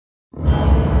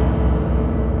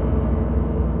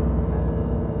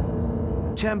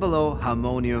cembalo,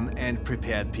 harmonium, and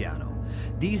prepared piano.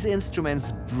 These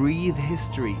instruments breathe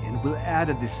history and will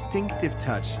add a distinctive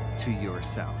touch to your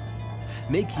sound.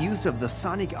 Make use of the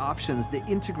sonic options the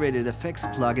integrated effects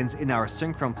plugins in our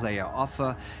Synchron Player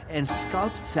offer and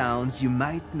sculpt sounds you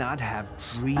might not have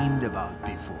dreamed about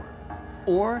before.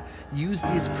 Or use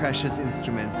these precious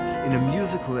instruments in a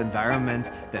musical environment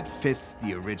that fits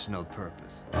the original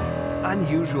purpose.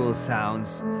 Unusual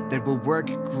sounds that will work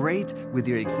great with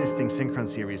your existing Synchron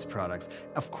series products,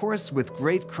 of course with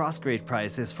great cross-grade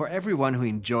prices for everyone who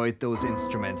enjoyed those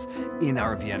instruments in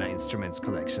our Vienna Instruments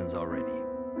collections already.